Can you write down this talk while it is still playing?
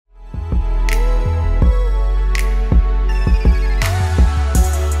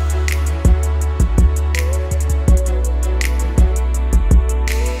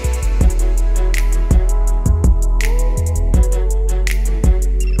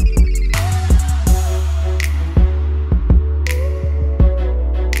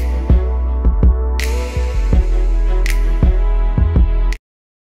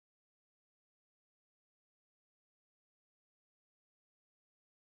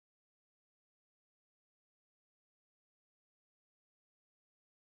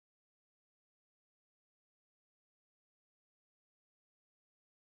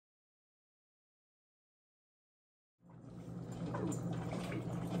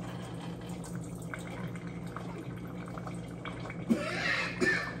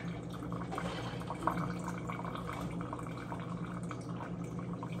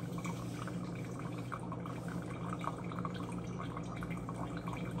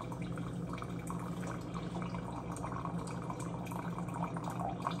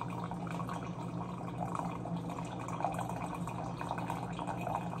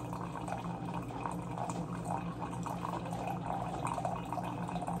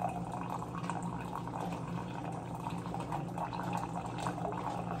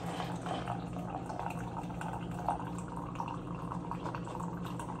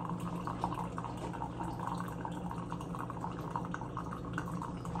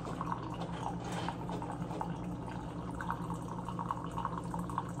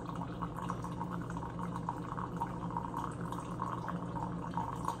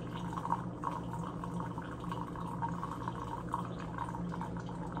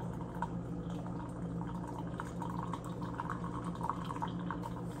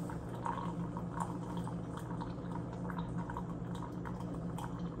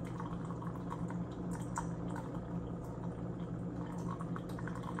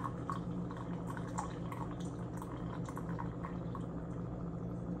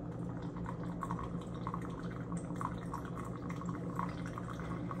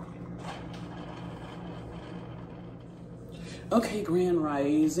Okay, Grand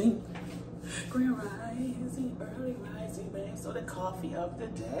Rising, early rising, man. So the coffee of the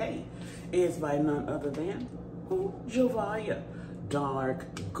day is by none other than Jovia, dark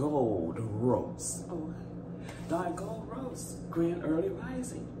gold roast. Oh, dark gold roast, grand early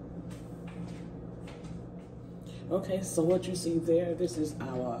rising. Okay, so what you see there, this is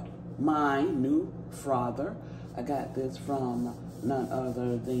my new frother. I got this from none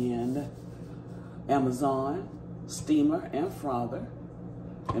other than Amazon, steamer and frother,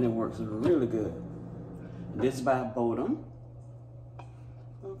 and it works really good. This is by Bodum.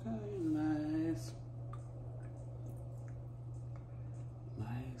 Okay, nice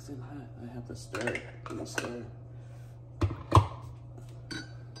and hot. I have to stir it. I'm gonna stir.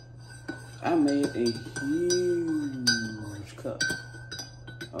 I made a huge cup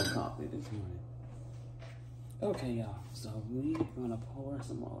of coffee this morning. Okay, y'all, so we're gonna pour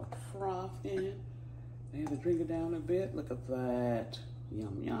some more froth in. I have to drink it down a bit. Look at that.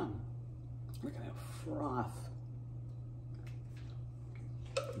 Yum, yum. Look at that froth.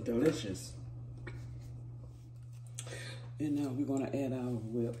 Delicious. And now we're gonna add our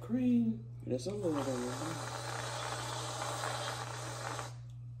whipped cream. Just a little bit.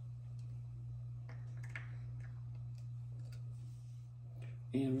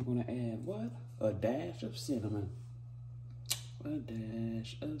 And we're gonna add what? A dash of cinnamon. A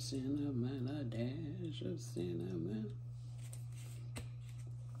dash of cinnamon, a dash of cinnamon.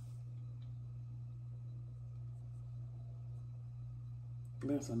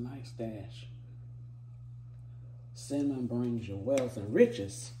 That's a nice dash. Cinnamon brings you wealth and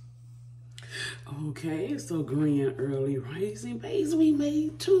riches. Okay, so grand early rising, babes, we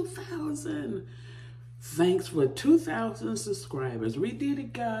made 2,000. Thanks for 2,000 subscribers. We did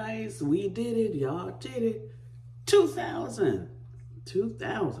it, guys. We did it. Y'all did it. 2,000.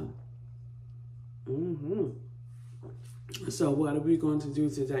 2,000. So what are we going to do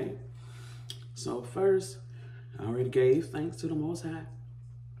today? So first, I already gave thanks to the Most High.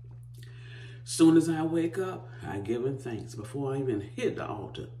 Soon as I wake up, I give him thanks before I even hit the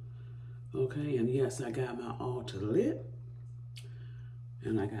altar. Okay, and yes, I got my altar lit.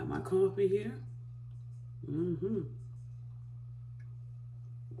 And I got my coffee here.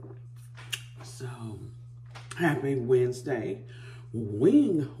 So, happy Wednesday,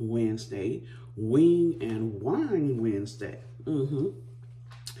 Wing Wednesday, Wing and Wine Wednesday.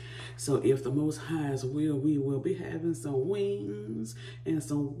 So if the Most High's will, we will be having some wings and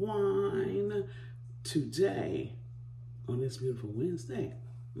some wine today on this beautiful Wednesday.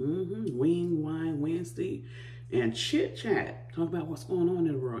 Wing, Wine Wednesday, and Chit Chat. Talk about what's going on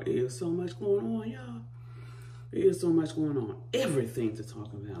in the world. There's so much going on, y'all. There's so much going on. Everything to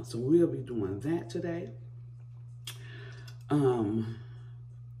talk about. So we'll be doing that today.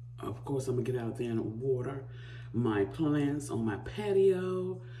 Of course, I'm going to get out there and water my plants on my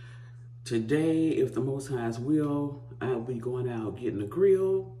patio. Today, if the Most High's will, I'll be going out getting a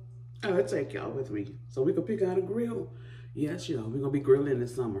grill. I'll take y'all with me so we can pick out a grill. Yes, y'all, we're going to be grilling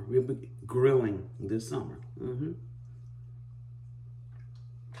this summer. We'll be grilling this summer.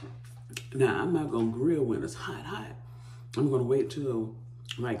 Now, I'm not going to grill when it's hot. I'm going to wait till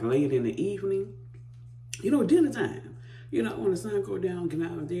like late in the evening. You know, dinner time. You know, when the sun go down, get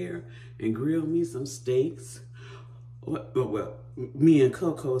out there and grill me some steaks. Well, me and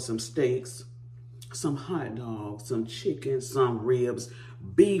Coco some steaks, some hot dogs, some chicken, some ribs,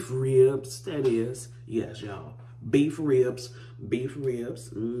 beef ribs, that is. Yes, y'all. Beef ribs.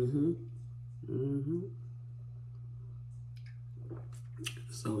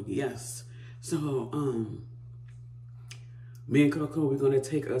 So, yes. So, me and Coco, we're going to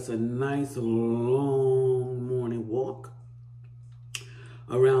take us a nice long morning walk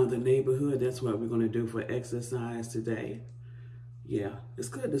around the neighborhood. That's what we're going to do for exercise today. Yeah, it's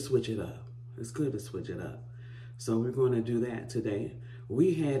good to switch it up. It's good to switch it up. So we're going to do that today.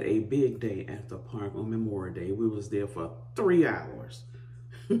 We had a big day at the park on Memorial Day. We was there for 3 hours.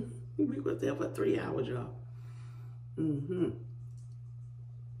 We was there for 3 hours, y'all.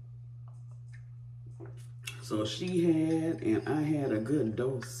 So she had, and I had a good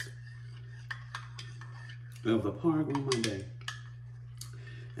dose of the park on Monday.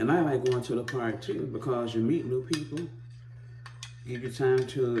 And I like going to the park too because you meet new people. Give you time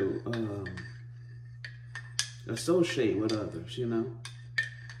to associate with others, you know.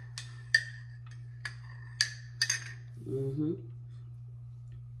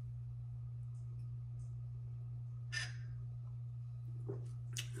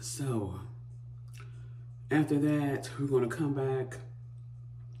 So, after that, we're going to come back.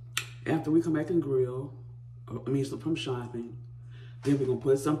 After we come back and grill, from shopping, then we're going to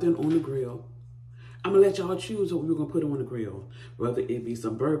put something on the grill. I'm gonna let y'all choose what we're gonna put on the grill. Whether it be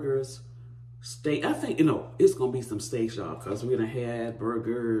some burgers, steak. I think, it's gonna be some steaks, y'all, because we're gonna have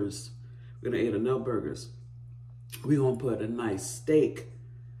burgers. We're gonna eat enough burgers. We're gonna put a nice steak.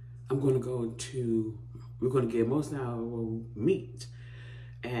 We're gonna get most of our meat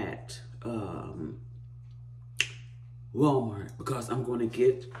at Walmart, because I'm gonna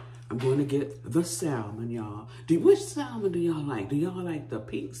get the salmon, y'all. Which salmon do y'all like? Do y'all like the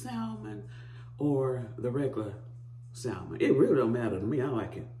pink salmon or the regular salmon? It really don't matter to me. I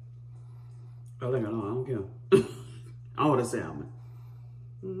like it. I like it all. I don't care. All the salmon.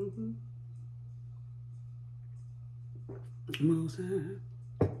 Most high.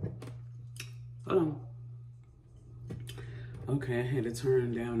 Hold on. Okay, I had to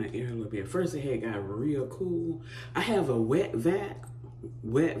turn down the air a little bit. First, it had got real cool. I have a wet vac,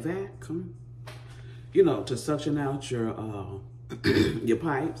 to suction out your your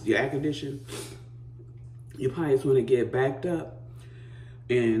pipes, your air condition. Your pipes when they get backed up.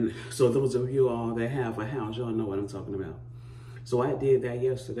 And so those of you all that have a house, y'all know what I'm talking about. So I did that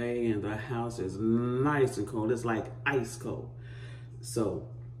yesterday, and the house is nice and cold. It's like ice cold. So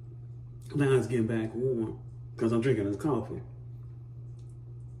now it's getting back warm because I'm drinking this coffee.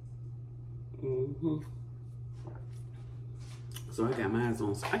 So I got mine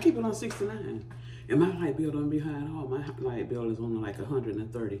on. I keep it on 69, and my light bill don't be high at all. My light bill is only like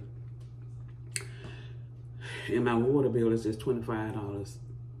 130, and my water bill is just $25.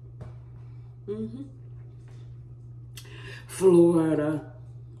 Florida,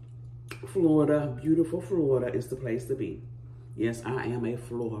 beautiful Florida is the place to be. Yes, I am a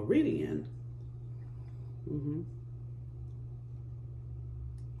Floridian.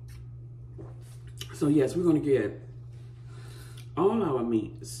 So yes, we're gonna get all our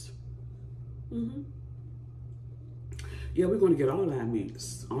meats. Yeah, we're gonna get all our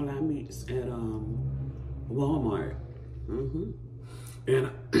meats at Walmart.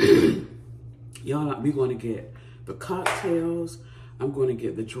 And y'all, we're gonna get the cocktails. I'm gonna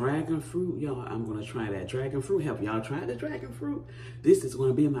get the dragon fruit, y'all. I'm gonna try that dragon fruit. Have y'all tried the dragon fruit? This is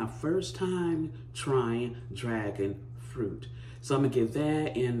gonna be my first time trying dragon fruit. So I'm gonna give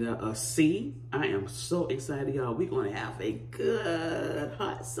that in a C. I am so excited, y'all. We're gonna have a good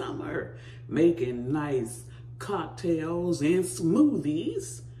hot summer, making nice cocktails and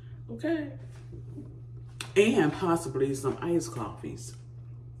smoothies, okay? And possibly some iced coffees.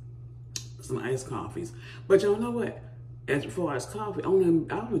 But y'all know what? As far as coffee, I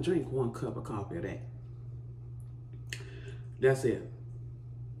only drink 1 cup of coffee a day. That's it.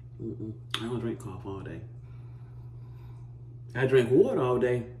 I don't drink coffee all day. I drink water all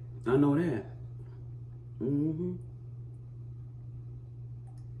day. I know that. I'm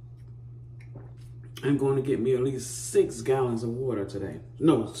going to get me at least 6 gallons of water today.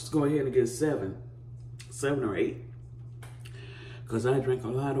 No, just go ahead and get 7 or 8. Because I drink a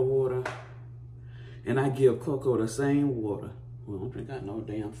lot of water. And I give Coco the same water. Well, I don't drink out no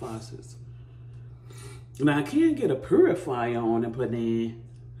damn faucets. Now, I can get a purifier on and put in.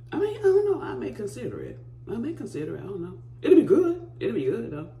 I mean, I don't know. I may consider it. I don't know. It'll be good. It'll be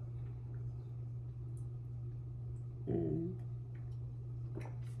good, though.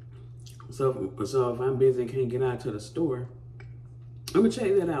 So if I'm busy and can't get out to the store, I'm going to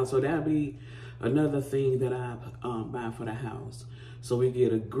check that out. So that'll be another thing that I buy for the house. So we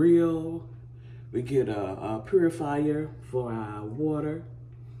get a grill. We get a purifier for our water.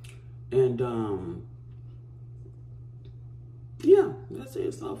 And, yeah, that's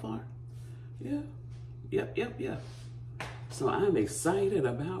it so far. Yeah. Yep. So I'm excited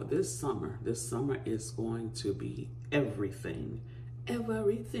about this summer. This summer is going to be everything.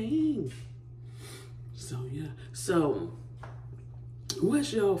 So, yeah. So,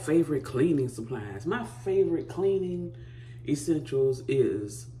 what's your favorite cleaning supplies? My favorite cleaning essentials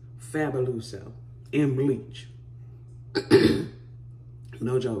is Fabuloso and bleach.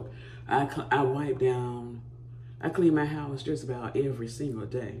 No joke. I wipe down, I clean my house just about every single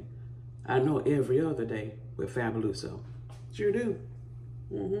day. I know every other day with Fabuloso. Sure do.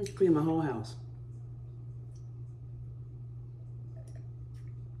 Clean my whole house.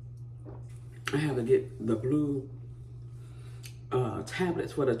 I have to get the blue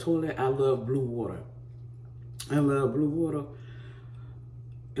tablets for the toilet. I love blue water. I love blue water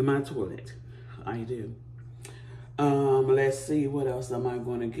in my toilet. I do. Let's see, what else am I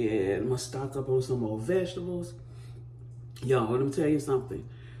going to get? I'm going to stock up on some more vegetables. Y'all, let me tell you something.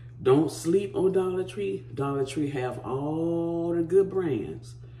 Don't sleep on Dollar Tree. Dollar Tree have all the good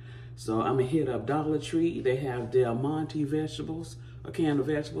brands. So I'm going to hit up Dollar Tree. They have Del Monte vegetables. A can of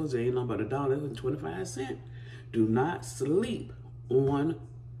vegetables. They ain't nothing but $1.25. Do not sleep on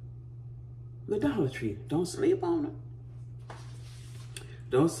the Dollar Tree. Don't sleep on them.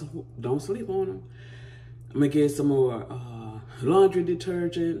 Don't sleep on them. I'm gonna get some more laundry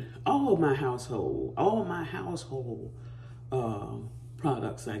detergent. All my household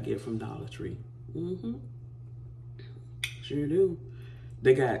products I get from Dollar Tree. Sure do.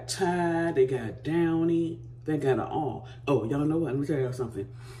 They got Tide, they got Downy, they got it all. Oh, y'all know what? Let me tell y'all something.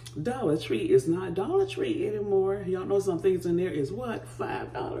 Dollar Tree is not Dollar Tree anymore. Y'all know some things in there is what?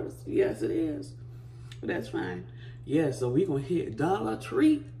 $5. Yes, it is. But that's fine. Yeah, so we gonna hit Dollar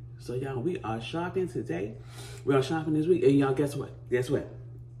Tree. So y'all, we are shopping today. We are shopping this week. And y'all, guess what? Guess what?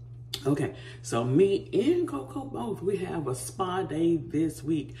 Okay, so me and Coco both, we have a spa day this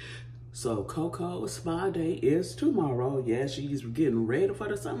week. So Coco's spa day is tomorrow. Yeah, she's getting ready for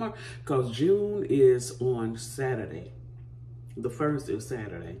the summer because June is on Saturday. The 1st is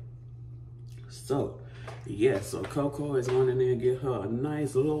Saturday. So, yeah, so Coco is going in there and get her a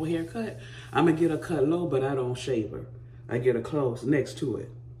nice low haircut. I'm going to get her cut low, but I don't shave her. I get her close next to it.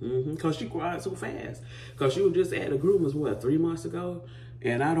 Because she grew out so fast. Because she was just at the groomers, what, 3 months ago?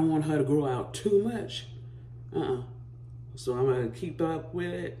 And I don't want her to grow out too much. So I'm going to keep up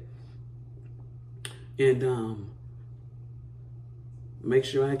with it. And make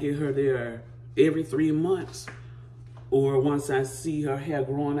sure I get her there every 3 months. Or once I see her hair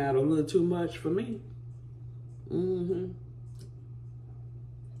growing out a little too much for me. I'm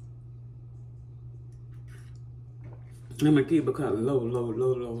gonna keep her cut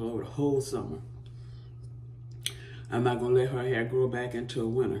low the whole summer. I'm not gonna let her hair grow back into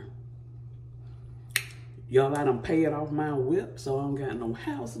winter. Y'all, I done paid off my whip, so I don't got no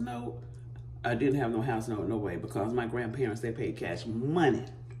house note. I didn't have no house note, no way, because my grandparents, they paid cash money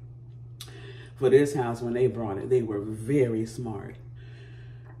for this house when they brought it. They were very smart.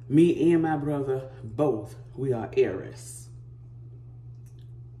 Me and my brother, both, we are heiress.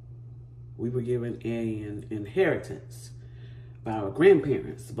 We were given an inheritance by our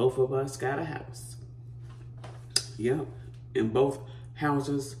grandparents. Both of us got a house. Yep, and both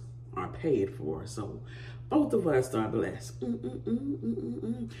houses are paid for, so both of us are blessed.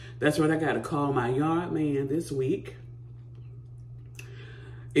 That's right, I got to call my yard man this week.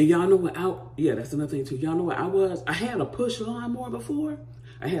 And y'all know what yeah, that's another thing too. Y'all know what I had a push lawnmower before.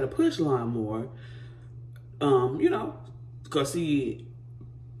 I had a push lawnmower, you know, because see,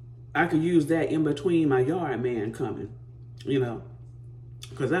 I could use that in between my yard man coming, you know,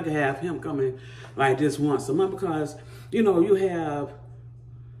 because I could have him coming like this once a month because, you know, you have,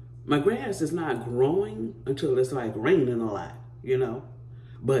 my grass is not growing until it's like raining a lot, you know,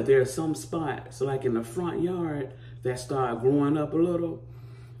 but there's some spots like in the front yard that start growing up a little.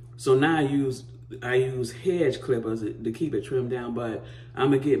 So now I use hedge clippers to keep it trimmed down, but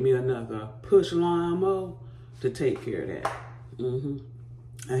I'm gonna get me another push lawnmower to take care of that.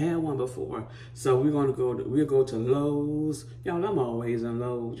 I had one before, so we'll go to Lowe's. Y'all, I'm always in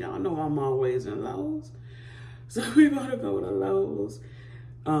Lowe's. Y'all know I'm always in Lowe's. So we're gonna go to Lowe's,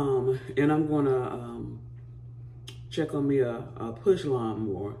 and I'm gonna check on me a push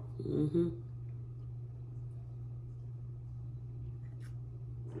lawnmower.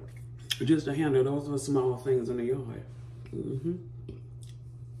 Just to handle those are small things in the yard.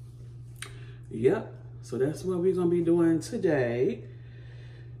 Yep. So that's what we're gonna be doing today.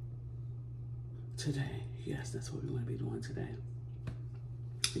 Yes, that's what we're gonna be doing today.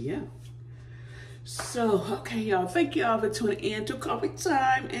 Yeah. So, okay, y'all. Thank y'all for tuning in to Coffee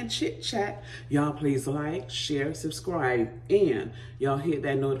Time and Chit Chat. Y'all, please like, share, subscribe, and y'all hit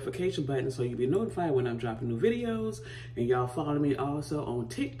that notification button so you'll be notified when I'm dropping new videos. And y'all follow me also on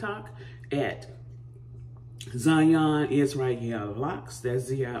TikTok at Zion Israel Locks.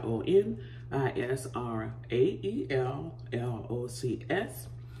 That's ZIONISRAELLOCS.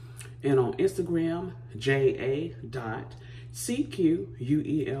 And on Instagram,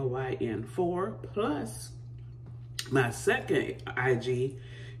 JA.CQUELYN4. Plus, my second IG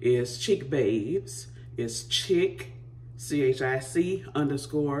is Chick Babes. It's Chick, CHIC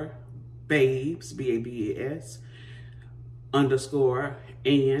 _ Babes, BABES, _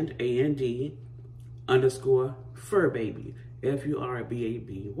 AND _ Fur Baby,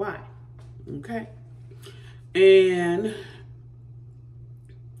 FURBABY. Okay. And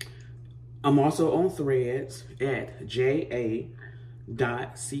I'm also on Threads at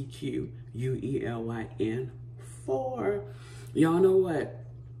JA.CQUELYN4. Y'all know what?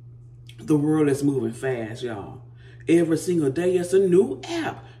 The world is moving fast, y'all. Every single day it's a new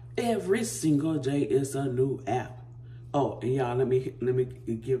app. Every single day it's a new app. Oh, and y'all, let me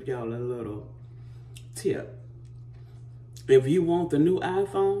give y'all a little tip. If you want the new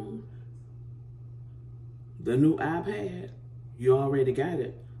iPhone, the new iPad, you already got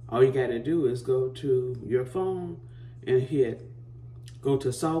it. All you got to do is go to your phone and go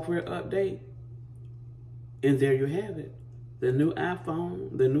to software update, and there you have it. The new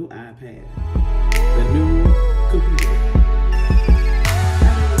iPhone, the new iPad, the new